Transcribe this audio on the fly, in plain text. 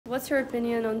What's your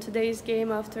opinion on today's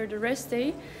game after the rest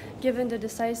day, given the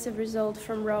decisive result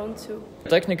from round 2?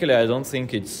 Technically, I don't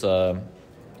think it's a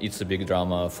big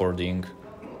drama for Ding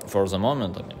for the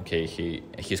moment. I mean, okay,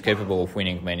 he's capable of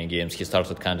winning many games. He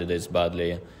started candidates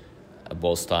badly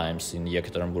both times in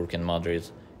Yekaterinburg and Madrid,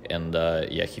 and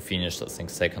he finished, I think,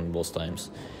 second both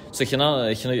times. So he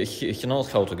knows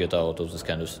how to get out of this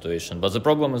kind of situation. But the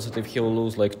problem is that if he'll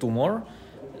lose like 2 more,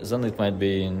 then it might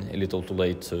be a little too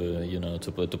late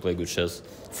to play good chess.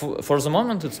 For the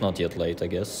moment, it's not yet late, I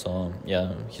guess. So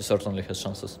yeah, he certainly has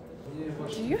chances.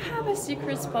 Do you have a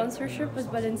secret sponsorship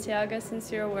with Balenciaga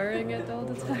since you're wearing it all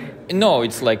the time? No,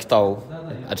 it's like Tau.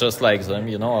 I just like them,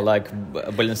 I like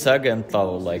Balenciaga and Tau.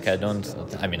 Like I'm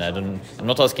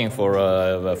not asking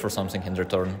for something in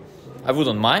return. I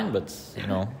wouldn't mind, but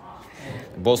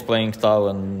both playing Tau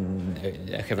and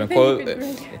having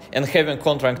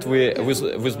contract with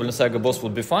Balenciaga both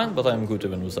would be fine, but I'm good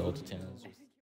even without it. Yeah.